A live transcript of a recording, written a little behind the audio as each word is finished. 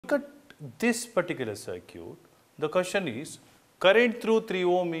look at this particular circuit, the question is current through 3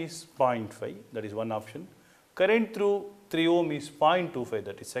 ohm is 0.5, that is one option. Current through 3 ohm is 0.25,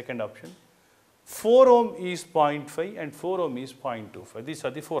 that is second option. 4 ohm is 0.5 and 4 ohm is 0.25. These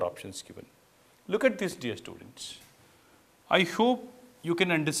are the 4 options given. Look at this, dear students. I hope you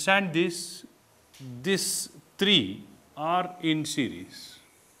can understand this. These 3 are in series.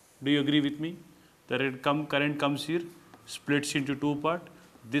 Do you agree with me? The current comes here, splits into 2 parts.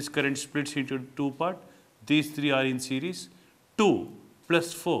 This current splits into 2 parts. These 3 are in series. 2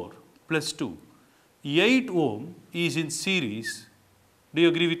 plus 4 plus 2. 8 ohm is in series. Do you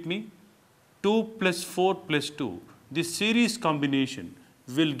agree with me? 2 plus 4 plus 2. This series combination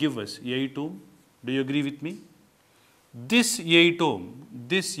will give us 8 ohm. Do you agree with me? This 8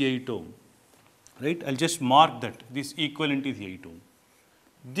 ohm, right? I'll just mark that this equivalent is 8 ohm.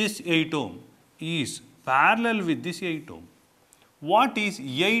 This 8 ohm is parallel with this 8 ohm. What is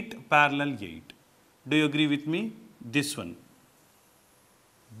 8 parallel 8? Do you agree with me? This one.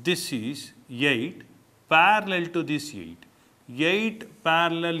 This is 8 parallel to this 8. 8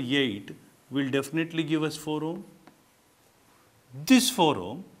 parallel 8 will definitely give us 4 ohm. This 4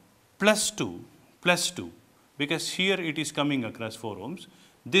 ohm plus 2, because here it is coming across 4 ohms.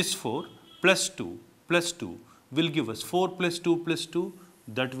 This 4 plus 2 will give us 4 plus 2 plus 2.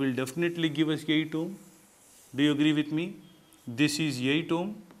 That will definitely give us 8 ohm. Do you agree with me? This is 8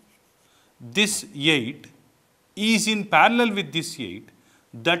 ohm. This 8 is in parallel with this 8.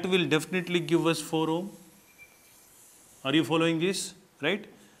 That will definitely give us 4 ohm. Are you following this? Right?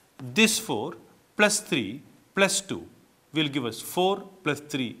 This 4 plus 3 plus 2 will give us 4 plus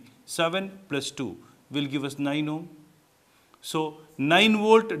 3, 7 plus 2 will give us 9 ohm. So 9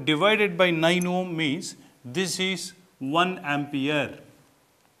 volt divided by 9 ohm means this is 1 ampere.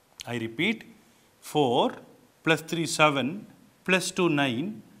 I repeat, 4 plus 3, 7 plus 2,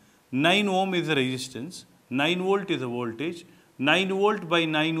 9. 9 ohm is the resistance, 9 volt is the voltage. 9 volt by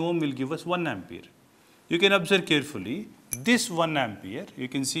 9 ohm will give us 1 ampere. You can observe carefully, this 1 ampere, you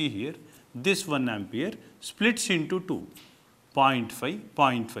can see here, this 1 ampere splits into 2, 0.5,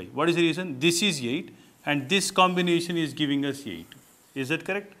 0.5. What is the reason? This is 8 and this combination is giving us 8. Is that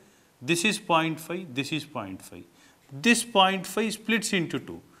correct? This is 0.5, this is 0.5. This 0.5 splits into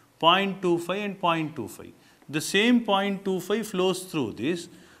 2, 0.25 and 0.25. The same 0.25 flows through this,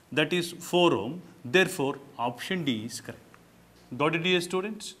 that is 4 ohm. Therefore, option D is correct. Got it, dear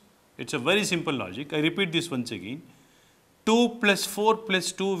students? It's a very simple logic. I repeat this once again. 2 plus 4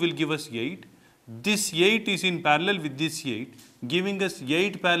 plus 2 will give us 8. This 8 is in parallel with this 8, giving us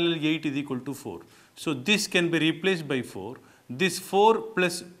 8 parallel 8 is equal to 4. So this can be replaced by 4. This 4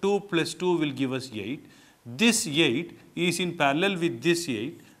 plus 2 plus 2 will give us 8. This 8 is in parallel with this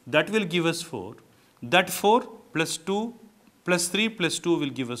 8. That will give us 4. That 4 plus 2 plus 3 plus 2 will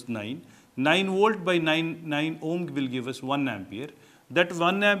give us 9. 9 volt by 9 ohm will give us 1 ampere. That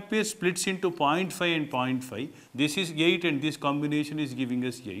 1 ampere splits into 0.5 and 0.5. This is 8 and this combination is giving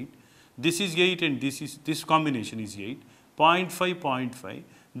us 8. This is 8 and this combination is 8. 0.5, 0.5.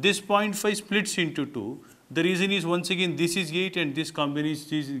 This 0.5 splits into 2. The reason is once again this is 8 and this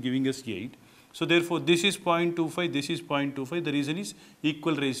combination is giving us 8. So therefore this is 0.25, this is 0.25. The reason is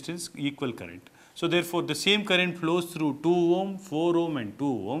equal resistance, equal current. So therefore the same current flows through 2 ohm, 4 ohm and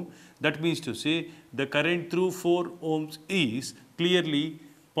 2 ohm. That means to say the current through 4 ohms is clearly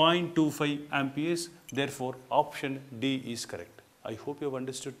 0.25 amperes. Therefore option D is correct. I hope you have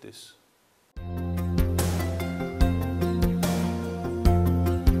understood this.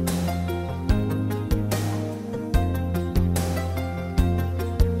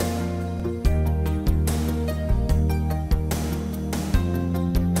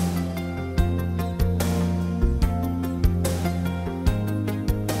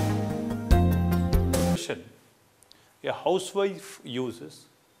 A housewife uses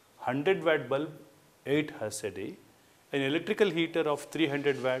 100 watt bulb 8 hours a day, an electrical heater of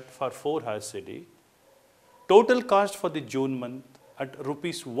 300 watt for 4 hours a day. Total cost for the June month at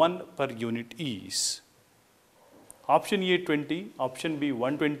rupees 1 per unit is option A 20, option B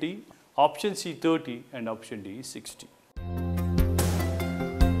 120, option C 30 and option D is 60.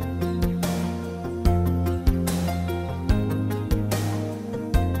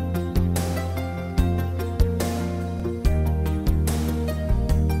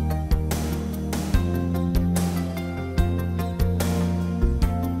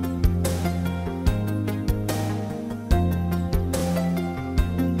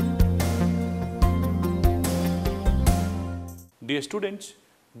 Dear students,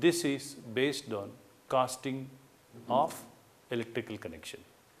 this is based on costing of electrical connection.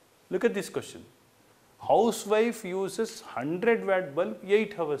 Look at this question. housewife uses 100 watt bulb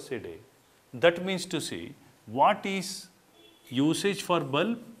 8 hours a day. That means to say, what is usage for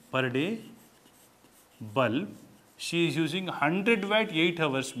bulb per day? Bulb, she is using 100 watt 8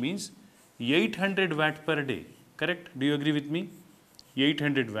 hours means 800 watt per day. Correct? Do you agree with me?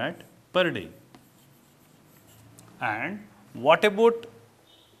 800 watt per day. And what about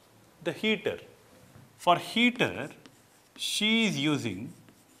the heater? For heater, she is using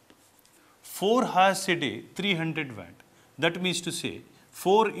 4 hours a day, 300 watt. That means to say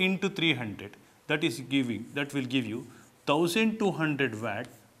 4 into 300, that will give you 1200 watt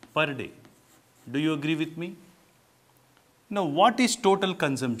per day. Do you agree with me? Now, what is total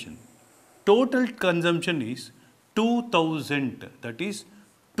consumption? Total consumption is 2000, that is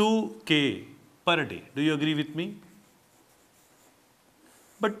 2K per day. Do you agree with me?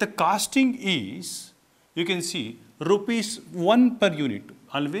 But the costing is, you can see, rupees 1 per unit.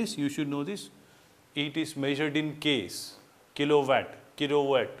 Always you should know this. It is measured in Ks, kilowatt.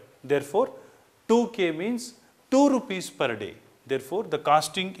 Therefore, 2K means 2 rupees per day. Therefore, the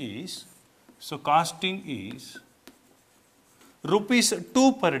costing is, rupees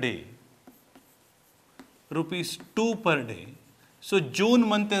 2 per day. Rupees 2 per day. So, June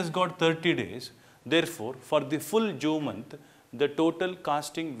month has got 30 days. Therefore, for the full June month, the total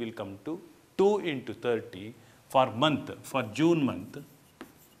costing will come to 2 into 30 for June month.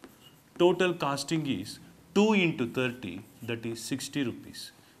 Total costing is 2 into 30, that is 60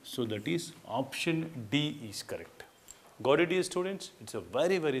 rupees. So, that is option D is correct. Got it, dear students? It's a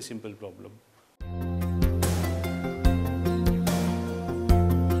very, very simple problem.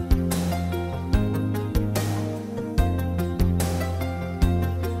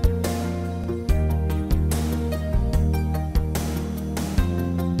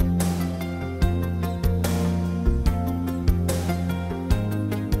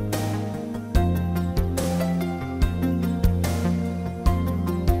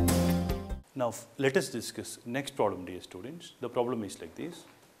 Now, let us discuss next problem, dear students. The problem is like this.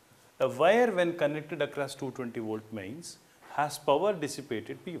 A wire when connected across 220 volt mains has power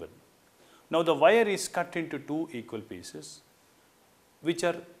dissipated P1. Now, the wire is cut into 2 equal pieces which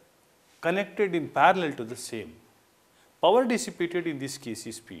are connected in parallel to the same. Power dissipated in this case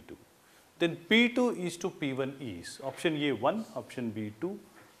is P2. Then P2 is to P1 is option A 1, option B 2,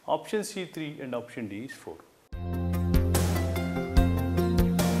 option C 3 and option D is 4.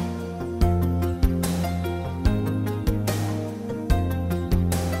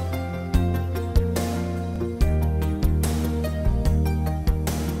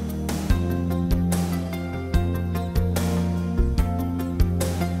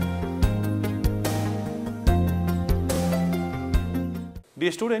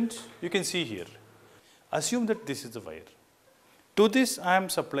 Dear students, you can see here, assume that this is the wire. To this I am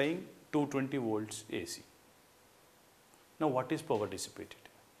supplying 220 volts AC. Now, what is power dissipated?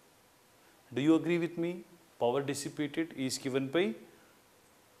 Do you agree with me? Power dissipated is given by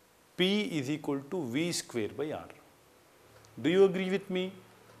P is equal to V square by R. Do you agree with me?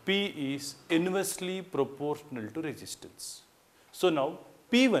 P is inversely proportional to resistance. So, now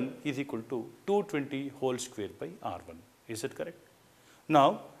P1 is equal to 220 whole square by R1. Is that correct?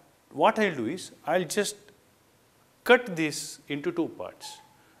 Now, what I will do is, I will just cut this into 2 parts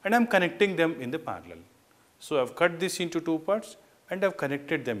and I am connecting them in the parallel. So, I have cut this into 2 parts and I have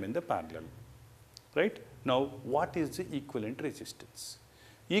connected them in the parallel, right. Now, what is the equivalent resistance?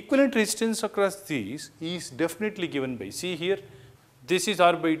 Equivalent resistance across these is definitely given by, see here, this is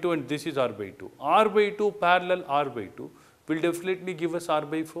R by 2 and this is R by 2. R by 2 parallel R by 2 will definitely give us R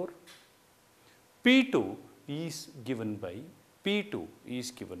by 4. P2 is given by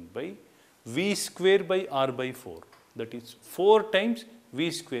V square by R by 4, that is 4 times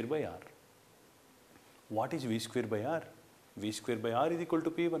V square by R. What is V square by R? V square by R is equal to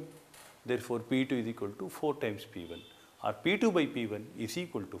P1. Therefore, P2 is equal to 4 times P1 or P2 by P1 is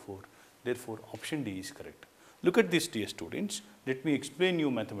equal to 4. Therefore, option D is correct. Look at this, dear students. Let me explain you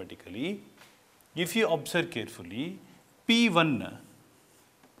mathematically. If you observe carefully, P1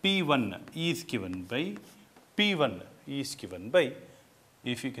 is given by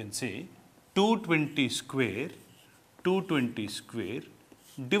if you can say 220 square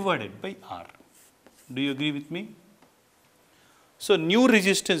divided by R. Do you agree with me? So, new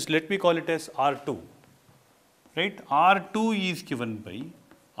resistance, let me call it as R2, right. R2 is given by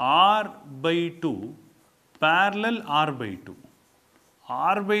R by 2 parallel R by 2.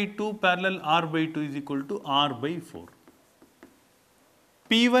 R by 2 parallel R by 2 is equal to R by 4.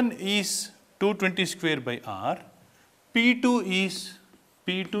 P1 is 220 square by R. P2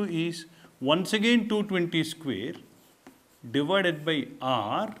 is once again 220 square divided by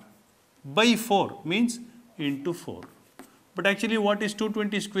R by 4 means into 4. But actually what is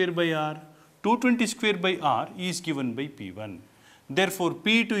 220 square by R? 220 square by R is given by P1. Therefore,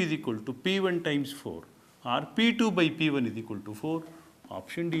 P2 is equal to P1 times 4 or P2 by P1 is equal to 4.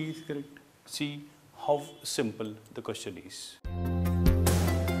 Option D is correct. See how simple the question is.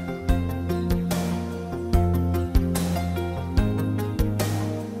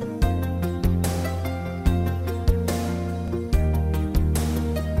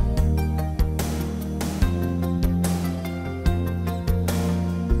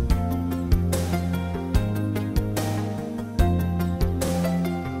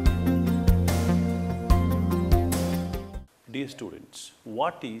 Dear students,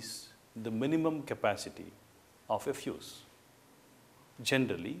 what is the minimum capacity of a fuse?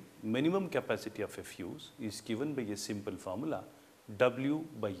 Generally, minimum capacity of a fuse is given by a simple formula W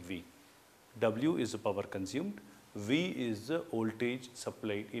by V. W is the power consumed, V is the voltage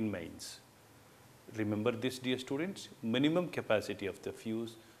supplied in mains. Remember this, dear students, minimum capacity of the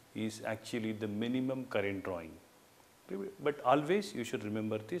fuse is actually the minimum current drawing. But always you should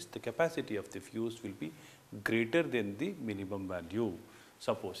remember this, the capacity of the fuse will be greater than the minimum value.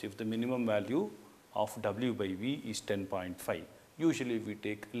 Suppose if the minimum value of W by V is 10.5, usually we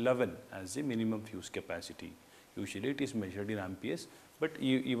take 11 as the minimum fuse capacity. Usually it is measured in amperes, but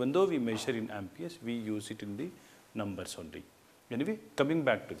even though we measure in amperes, we use it in the numbers only. Anyway, coming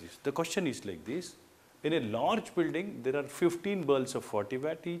back to this, the question is like this. In a large building, there are 15 bulbs of 40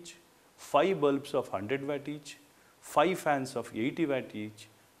 watt each, 5 bulbs of 100 watt each, 5 fans of 80 watt each,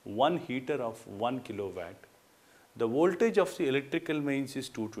 1 heater of 1 kilowatt. The voltage of the electrical mains is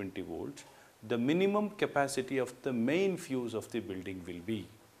 220 volts. The minimum capacity of the main fuse of the building will be.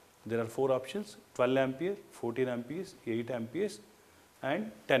 There are 4 options: 12 ampere, 14 amperes, 8 amperes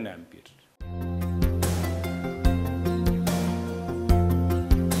and 10 amperes.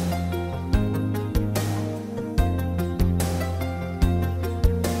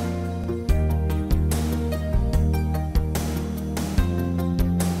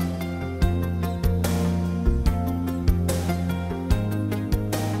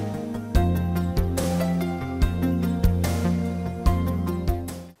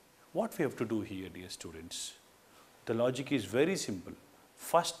 What we have to do here, dear students? The logic is very simple.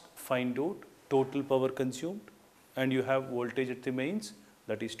 First, find out total power consumed, and you have voltage at the mains,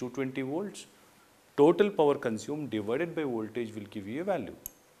 that is 220 volts. Total power consumed divided by voltage will give you a value,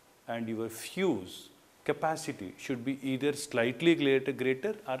 and your fuse capacity should be either slightly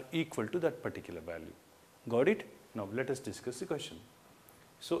greater or equal to that particular value. Got it? Now let us discuss the question.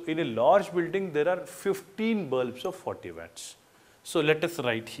 So in a large building, there are 15 bulbs of 40 watts. So let us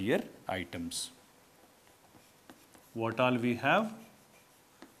write here items. What all we have?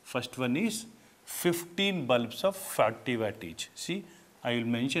 First one is 15 bulbs of 40 watt each. See, I will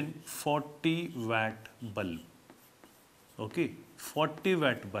mention 40 watt bulb. Okay, 40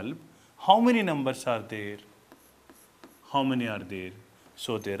 watt bulb. How many numbers are there? How many are there?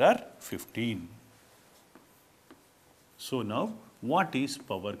 So there are 15. So now, what is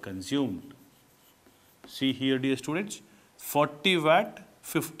power consumed? See here, dear students, 40 watt,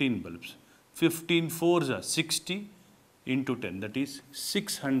 15 bulbs. 15 fours are 60 into 10, that is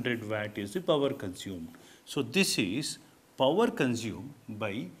 600 watt is the power consumed. So this is power consumed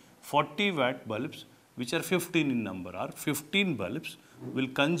by 40 watt bulbs, which are 15 in number, or 15 bulbs will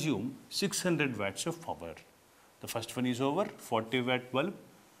consume 600 watts of power. The first one is over, 40 watt bulb.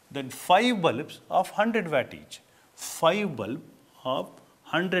 Then 5 bulbs of 100 watt each. 5 bulb of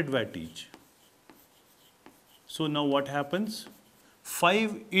 100 watt each. So now what happens?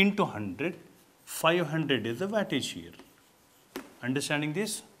 5 into 100, 500 is the wattage here. Understanding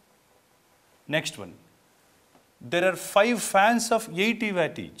this? Next one. There are 5 fans of 80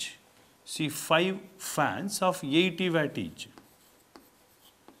 watt each. See, 5 fans of 80 watt each.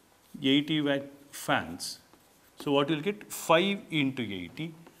 80 watt fans. So what you will get? 5 into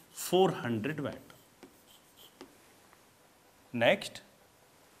 80, 400 watt. Next,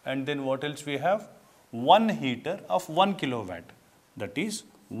 and then what else we have? 1 heater of 1 kilowatt, that is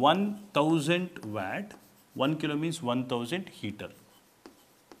 1000 watt. 1 kilo means 1000 heater.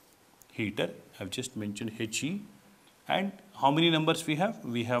 Heater, I have just mentioned HE. And how many numbers we have?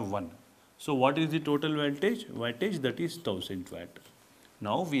 We have 1. So what is the total wattage? Wattage, that is 1000 watt.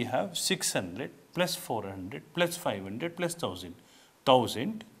 Now we have 600 plus 400 plus 500 plus 1000.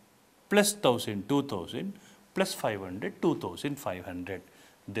 1000 plus 1000, 2000 plus 500, 2500.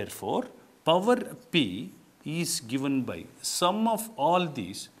 Therefore, power P is given by sum of all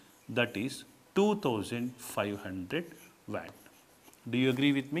these, that is 2500 watt. Do you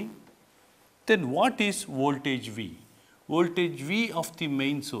agree with me? Then what is voltage V? voltage V of the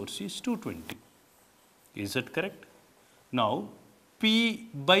main source is 220. Is that correct? Now, P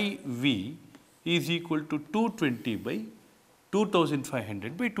by V is equal to 220 by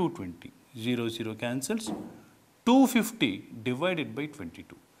 2500 by 220. 0, 0 cancels. 250 divided by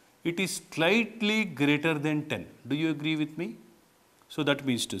 22. It is slightly greater than 10. Do you agree with me? So that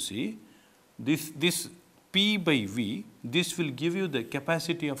means to say, this P by V, this will give you the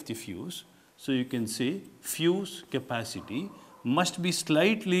capacity of the fuse. So you can say fuse capacity must be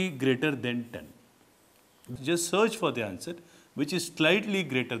slightly greater than 10. Just search for the answer which is slightly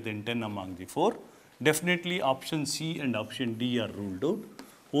greater than 10 among the four. Definitely option C and option D are ruled out.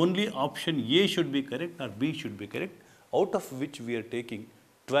 Only option A should be correct or B should be correct, out of which we are taking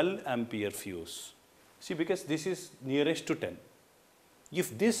 12 ampere fuse. See, because this is nearest to 10.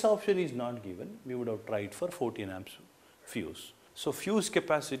 If this option is not given, we would have tried for 14 amps fuse. So fuse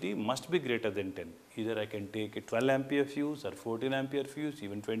capacity must be greater than 10. Either I can take a 12 ampere fuse or 14 ampere fuse,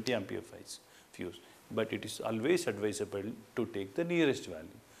 even 20 ampere fuse. But it is always advisable to take the nearest value.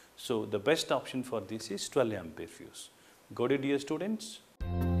 So the best option for this is 12 ampere fuse. Got it, dear students?